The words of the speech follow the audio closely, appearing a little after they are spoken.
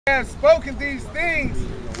Had spoken these things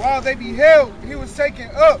while they beheld, he was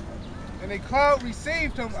taken up, and a cloud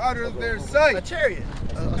received him out of their sight. A chariot,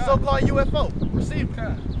 a so-called UFO, received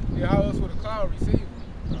him. Yeah, how else would a cloud receive him?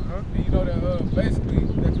 And you know that basically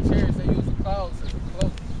that the chariots they use the clouds as a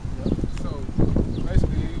cloak. So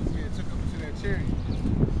basically he was getting took up into that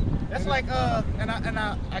chariot. That's like and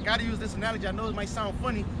I gotta use this analogy. I know it might sound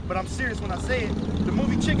funny, but I'm serious when I say it. The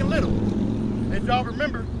movie Chicken Little. If y'all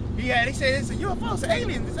remember, he said it's a UFO, it's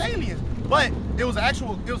aliens. But it was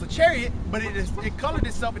a chariot, but it colored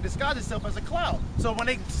itself, it disguised itself as a cloud. So when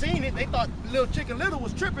they seen it, they thought little Chicken Little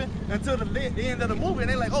was tripping until the end of the movie, and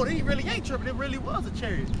they're like, oh, they really ain't tripping, it really was a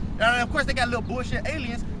chariot. And of course they got little bullshit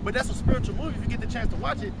aliens, but that's a spiritual movie if you get the chance to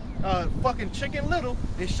watch it. Fucking Chicken Little,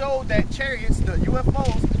 it showed that chariots, the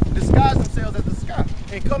UFOs, disguised themselves as the sky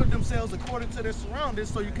and colored themselves according to their surroundings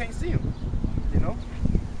so you can't see them, you know?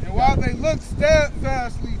 And while they looked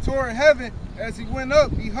steadfastly toward heaven as he went up,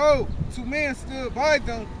 behold, two men stood by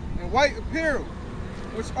them in white apparel,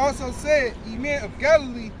 which also said, Ye men of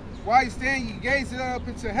Galilee, why stand ye gazing up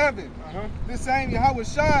into heaven? This same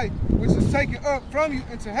Yahushua, which is taken up from you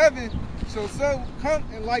into heaven, shall so come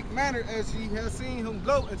in like manner as ye have seen him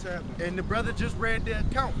go into heaven. And the brother just read the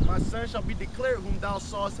account. My son shall be declared whom thou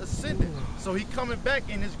sawest ascended. So he coming back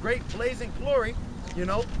in his great blazing glory, you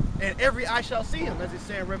know, and every eye shall see him, as it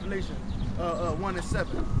says in Revelation 1:7.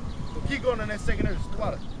 So keep going on that second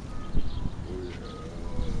verse.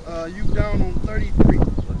 You down on 33.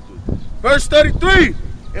 Verse 33.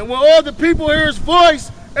 And when all the people hear his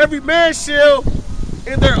voice, every man shall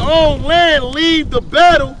in their own land leave the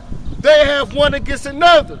battle they have one against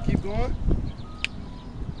another. Keep going.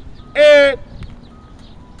 And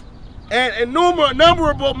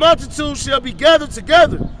innumerable multitudes shall be gathered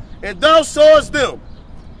together, and thou sawest them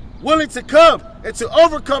willing to come and to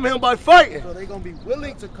overcome him by fighting. So they're gonna be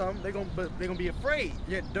willing to come. They're gonna be afraid.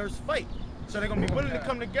 Yet there's fight. So they're gonna be willing to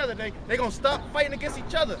come together. They're gonna stop fighting against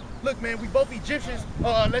each other. Look, man, we both Egyptians.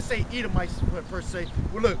 Let's say Edomites per se.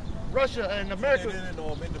 Well, look, Russia and America. And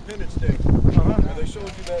then Independence Day, and they showed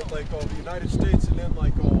you that like the United States and then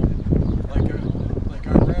like Iraq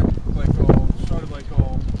started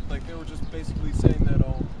like they were just basically saying that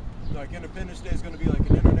like Independence Day is gonna be like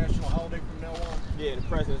an international holiday from now on. Yeah, the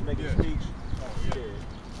president's making a speech.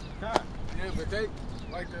 Yeah, but they,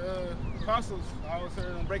 like the apostles, I always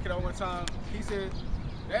heard them break it out one time. He said,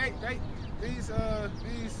 these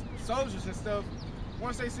soldiers and stuff,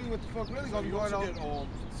 once they see what the fuck really gonna be going on.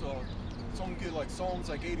 Someone get like Psalms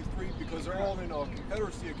like 83 because they're all in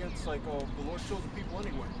confederacy against like the Lord's chosen people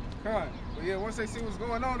anyway. But yeah, once they see what's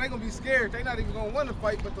going on, they gonna be scared. They not even gonna want to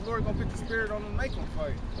fight, but the Lord gonna put the spirit on them, make them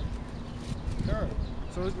fight.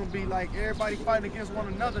 So it's gonna be like everybody fighting against one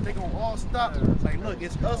another. They gonna all stop. Like, look,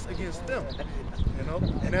 it's us against them, you know.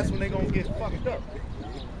 And that's when they gonna get fucked up.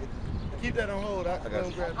 Keep that on hold. I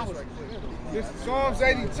gonna grab this right quick. This is Psalms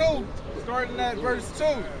 82, starting at verse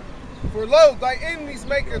 2. For lo, thy enemies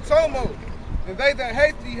make a tumult, and they that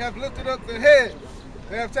hate thee have lifted up their head.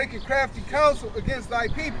 They have taken crafty counsel against thy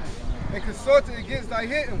people, and consulted against thy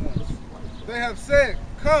hidden ones. They have said,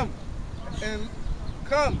 Come,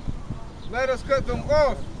 let us cut them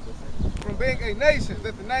off from being a nation,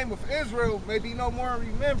 that the name of Israel may be no more in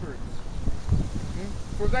remembrance.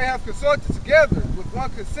 For they have consulted together with one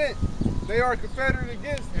consent. They are confederate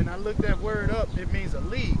against And I looked that word up. It means a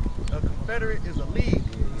league. A confederate is a league.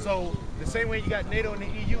 So the same way you got NATO and the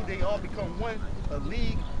EU, they all become one, a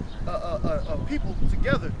league, a people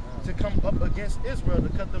together to come up against Israel to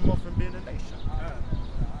cut them off from being a nation.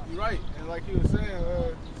 You're right, and like you were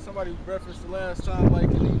saying, somebody referenced the last time, like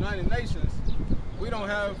in the United Nations, we don't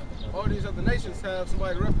have, all these other nations have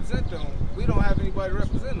somebody to represent them. We don't have anybody to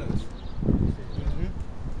represent us.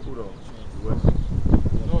 Who though?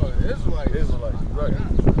 No, Israelites. Israelites, right.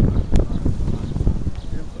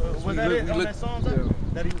 Was that it on that song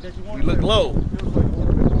that you wanted? We look low.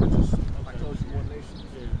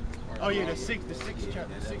 Oh yeah, the sixth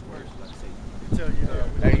chapter, the sixth verse. Tell you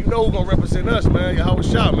Hey, you know who's gonna represent us, man?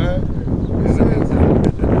 Yahushua, man. It says,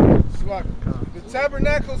 the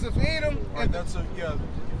tabernacles of Edom. And that's if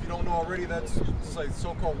you don't know already, that's like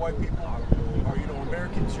so-called white people, or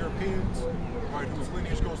Americans, Europeans, right, whose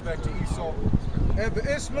lineage goes back to Esau. And the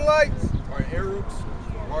Ishmaelites. Right, Arabs.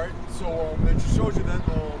 Right, so it just shows you that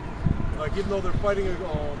like even though they're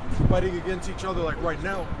fighting against each other like right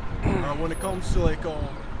now, when it comes to like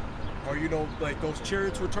like those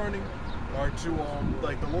chariots returning, to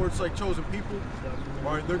like the Lord's like chosen people,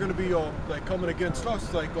 they're gonna be like coming against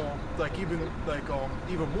us like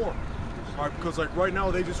even more, because like right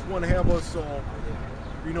now they just want to have us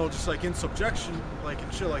just like in subjection, like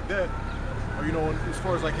and shit like that, or you know, as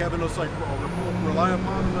far as like having us like rely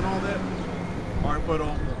upon them and all that. All right, but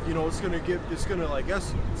you know, it's gonna get like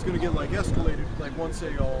escalated like once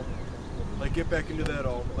they like get back into that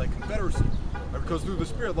like confederacy, because through the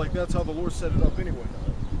Spirit, like that's how the Lord set it up anyway.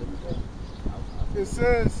 It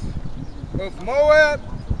says of Moab,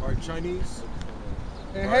 All right, Chinese.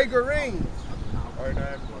 and Hagarenes. All right,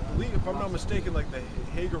 I believe, if I'm not mistaken, like the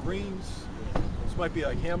Hagarenes, this might be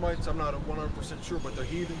like Hamites. I'm not 100% sure, but they're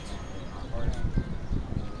heathens. All right.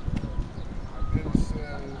 And it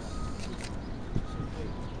says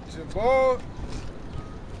Jabal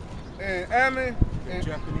and Ammon The and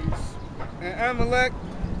Japanese, Amalek,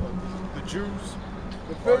 the Jews.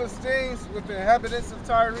 the Philistines with the inhabitants of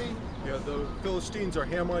Tyre. Yeah, the Philistines are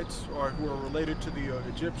Hamites, or who are related to the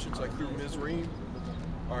Egyptians, like through Mizraim.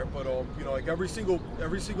 All right, but you know, like every single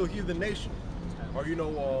heathen nation, or you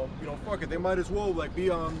know, fuck it, they might as well like be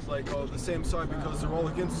on like the same side, because they're all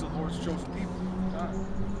against the Lord's chosen people.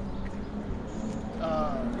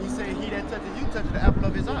 He said, "He that touches you touches the apple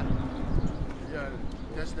of his eye." Yeah,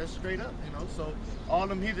 that's straight up, you know. So all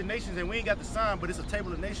them heathen nations, and we ain't got the sign, but it's a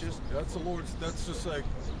table of nations. Yeah, that's the Lord's. That's just like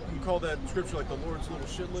you can call that scripture like the Lord's little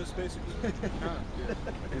shit list, basically.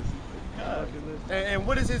 And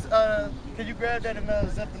what is his? Can you grab that in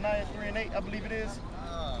Zephaniah 3:8? I believe it is.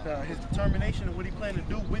 His determination and what he planned to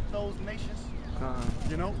do with those nations.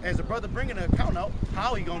 You know, as a brother bringing an account out,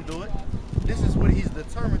 how he gonna do it? This is what he's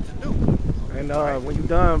determined to do. And when you're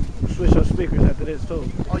done, switch your speakers after this too.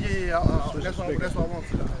 Oh yeah. Switch That's the what speakers. I want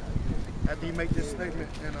to. After you make this statement,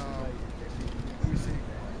 and let me see.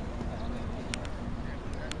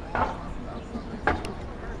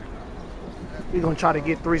 We're gonna try to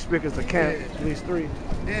get 3 speakers to count, at least 3.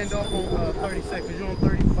 End up on 30 seconds. You're on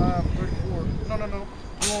 35, 34. No.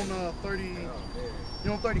 You're on 30.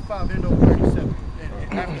 You're on 35. End up 37.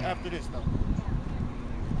 And after this though.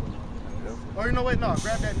 Or you know what? No,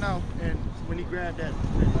 grab that now. And when he grabbed that,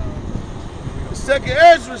 Second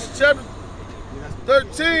Ezra, chapter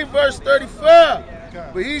 13, verse 35.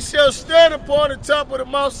 But he shall stand upon the top of the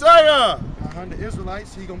Mount Zion. the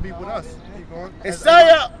Israelites, he gonna be with us. Keep going. And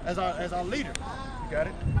As our leader. You got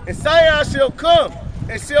it. And Zion shall come,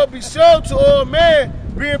 and shall be shown to all men,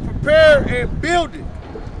 being prepared and builded,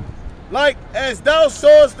 like as thou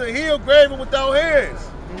sawest the hill graven without hands.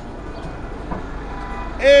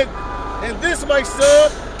 And this, my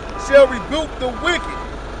son, shall rebuke the wicked,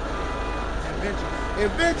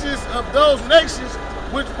 and vengeance of those nations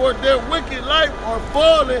which for their wicked life are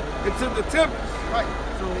fallen into the tempest. Right.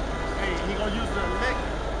 So, hey, he gonna use the elect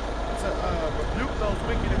to rebuke those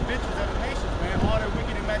wicked inventions of the nations, man. All their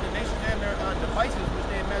wicked imaginations and their devices which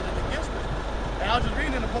they imagine against us. And I was just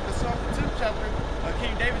reading in the book of Psalm 2 chapter,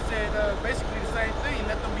 King David said basically the same thing.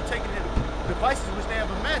 Let them be taken in devices which they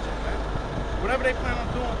have imagined, man. Whatever they plan on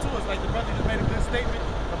doing to us, like the brother just made a good statement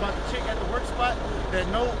about the chick at the work spot, that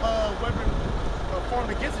no weapon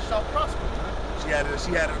formed against it shall prosper. Man.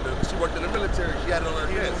 She worked in the military. She had it on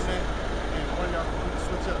her Yes, desk. man. And one of y'all can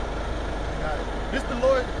switch up. Got it. This the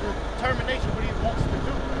Lord's determination, what he wants to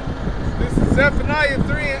do. This is Zephaniah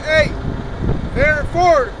 3:8.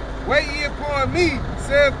 Therefore, wait ye upon me,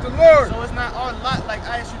 saith the Lord. So it's not our lot like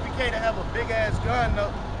ISUPK to have a big ass gun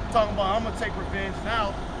up talking about I'm gonna take revenge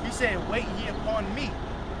now. He's saying wait ye upon me.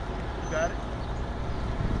 You got it?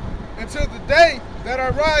 Until the day that I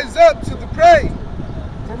rise up to the prey.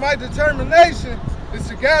 For my determination is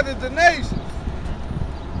to gather the nations,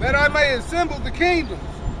 that I may assemble the kingdoms,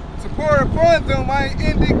 to pour upon them my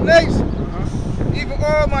indignation, even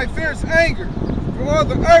all my fierce anger, for all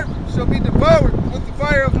the earth shall be devoured with the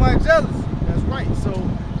fire of my jealousy. That's right. So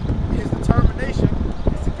his determination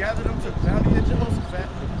is to gather them to the valley of Jehoshaphat,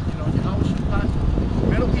 Yahushua,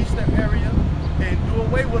 Middle Eastern area, and do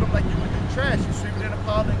away with them like you would do trash. You sweep it in a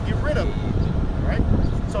pile and get rid of them. Right?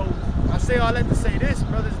 So I say all that to say this,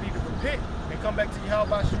 brothers need to repent and come back to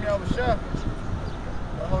Yahweh Shem Yahushua.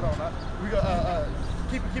 Hold on, we got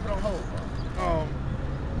keep it on hold.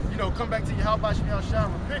 Come back to Yahweh Shem Yahushua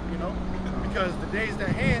and repent, because the day is at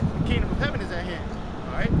hand, the kingdom of heaven is at hand.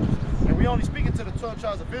 All right, and we only speaking to the 12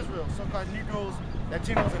 tribes of Israel, so-called Negroes,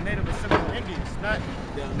 Latinos, and Native and Seminole Indians,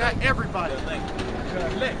 not everybody. The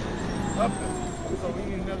elect of them. So we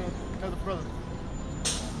need another brother.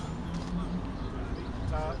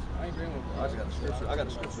 I ain't agreeing with I just got a scripture. I got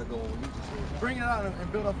a scripture that go on with you. bring it out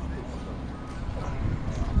and build up of this.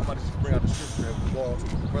 I'm about to just bring out the scripture and go on to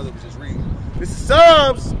what the brother was just reading. This is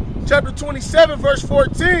Psalms chapter 27, verse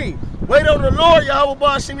 14. Wait on the Lord, Yahweh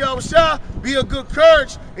Ba'ashem Yahushua. Be of good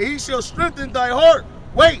courage, and he shall strengthen thy heart.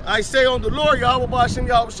 Wait, I say on the Lord, Yahweh Ba'ashem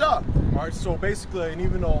Yahushua. All right, so basically, and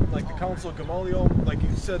even like the Council of Gamaliel, like you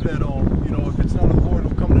said that, if it's not of the Lord,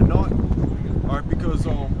 it'll come to naught. All right, because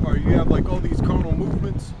or you have like all these carnal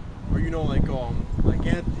movements, or you know like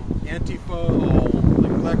Antifa,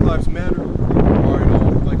 like Black Lives Matter, or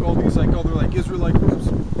like all these like other like Israelite groups.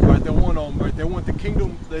 Right, they want the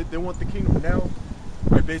kingdom. They want the kingdom now.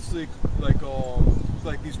 Right, basically like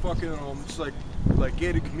these fucking just like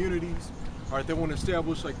gated communities. All right, they want to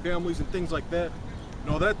establish like families and things like that.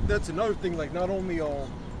 No, that's another thing. Like not only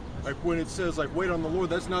like when it says like wait on the Lord,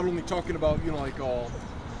 that's not only talking about like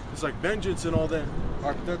it's like vengeance and all that.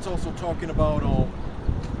 All right, that's also talking about or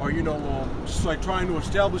just like trying to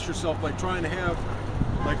establish yourself, like trying to have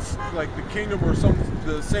like the kingdom or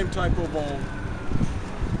the same type of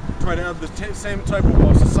try to have the same type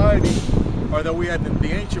of society or that we had in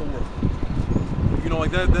the ancient world.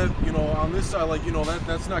 Like that on this side, like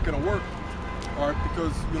that's not gonna work. All right,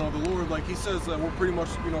 because the Lord, like He says that we're pretty much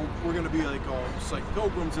we're gonna be like just like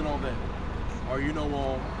pilgrims and all that. Or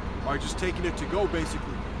or just taking it to go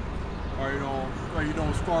basically. Or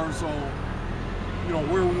as far as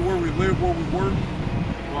where we live, where we work.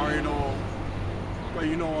 Or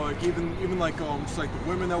like even like just like the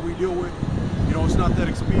women that we deal with. It's not that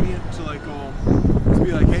expedient to like to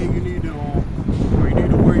be like, hey, you need to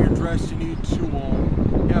wear your dress, you need to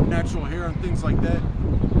have natural hair and things like that.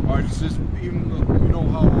 Or it's just even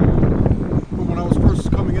how when I was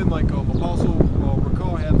first coming in, like Apostle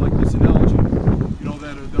Rakal had like this analogy,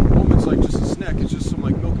 that a woman's like just a snack, it's just some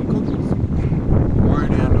like milk and cookies. Right,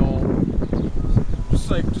 and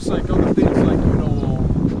just like other things like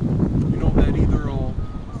that either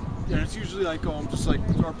and it's usually like just like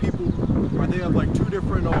our people, or they have like two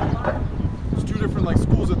different like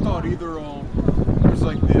schools of thought. Either there's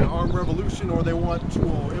like the armed revolution, or they want to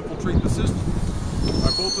infiltrate the system.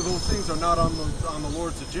 Both of those things are not on the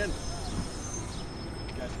Lord's agenda.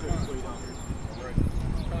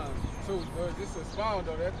 So just to expound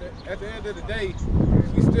though, at the end of the day,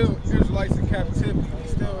 we still Israelites in captivity. We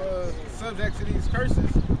still subject to these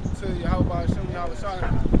curses until Yahweh Hashem Yahweh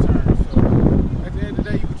returns. So at the end of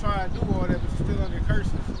the day, you can try and do all that, but you're still under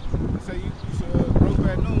curses. So you should broke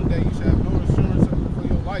at noonday. You should have no insurance for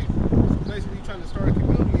your life. So basically, you're trying to start a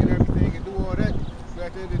community and everything and do all that. But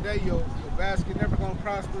at the end of the day, your basket never gonna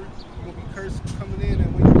prosper. You're gonna be cursed coming in,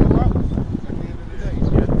 and when you go out, at the end of the day.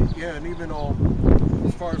 Yeah, and even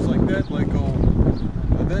as far as like that, like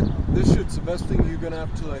this shit's the best thing you're gonna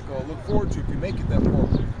have to like look forward to if you make it that far.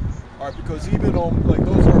 All right, because even like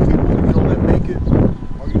those are people that make it,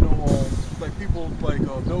 or like people like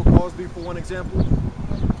Bill Cosby for one example,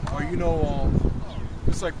 or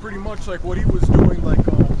it's like pretty much like what he was doing, like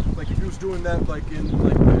if he was doing that like in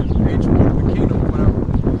like the ancient world of the kingdom or whatever,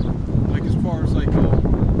 like as far as like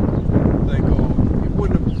it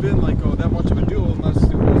wouldn't have been like that much of a deal unless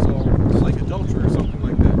it was just like adultery or something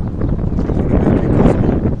like that. It wouldn't have been because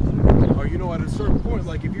or at a certain point,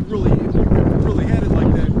 like if you really had it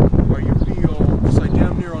like that, or you'd be just like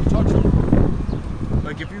damn near untouchable.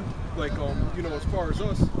 Like if you like as far as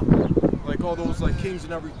us, like all those like kings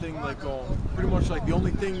and everything, like pretty much like the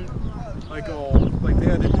only thing like they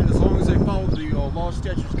had to, as long as they followed the law,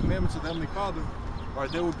 statutes, commandments of the Heavenly Father,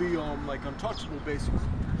 they would be like untouchable basically.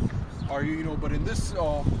 Or but in this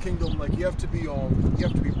kingdom, like you have to be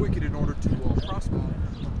wicked in order to prosper.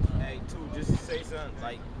 Hey, too, just to say something,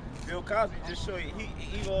 like Bill Cosby just showed you,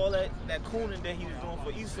 he all that cooning that he was doing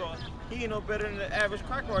for Esau, he ain't no better than the average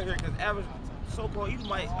cracker out here, because average so-called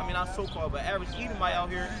Edomite, I mean not so-called, but average Edomite out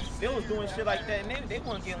here, they was doing shit like that, and they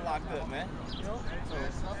weren't getting locked up, man. So,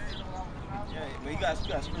 yeah, but you guys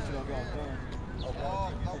scripture on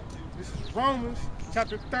going. This is Romans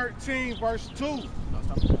chapter 13, verse 2.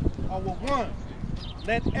 Or 1.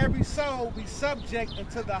 Let every soul be subject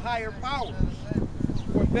unto the higher powers,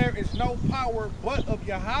 for there is no power but of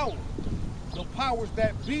Yahweh. The powers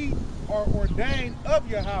that be are ordained of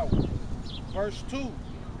Yahweh. Verse 2.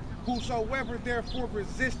 Whosoever therefore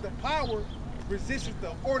resists the power, resisteth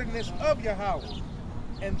the ordinance of Yahweh.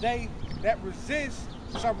 And they that resist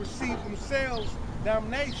shall receive themselves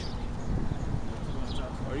damnation.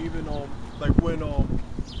 Or even like when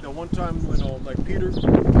that one time when like Peter,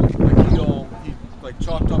 like he like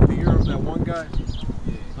chopped off the ear of that one guy.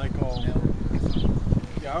 Like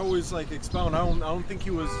yeah, I always like expound. I don't think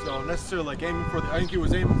he was necessarily like aiming for I think he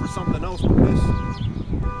was aiming for something else with this.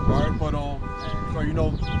 Alright, but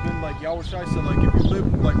then like Yahweh Shai said, like if you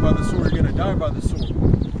live like by the sword, you're gonna die by the sword.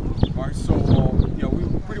 Alright, so yeah, we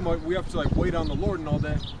pretty much have to like wait on the Lord and all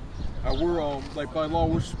that. We're like by law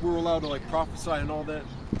we're allowed to like prophesy and all that.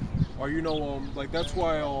 Or like that's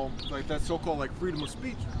why like that so-called like freedom of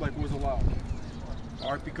speech like was allowed.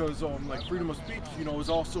 Alright, because like freedom of speech, is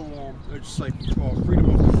also just like freedom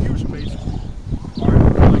of confusion basically.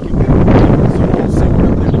 Alright, like you can someone say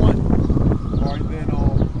whatever they want.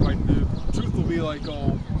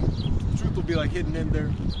 truth will be like hidden in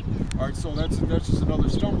there. All right, so that's just another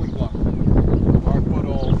stumbling block. All right, but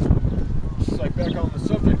just like back on the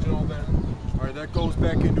subject and all that. All right, that goes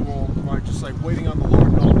back into all right, just like waiting on the Lord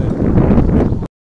and all that.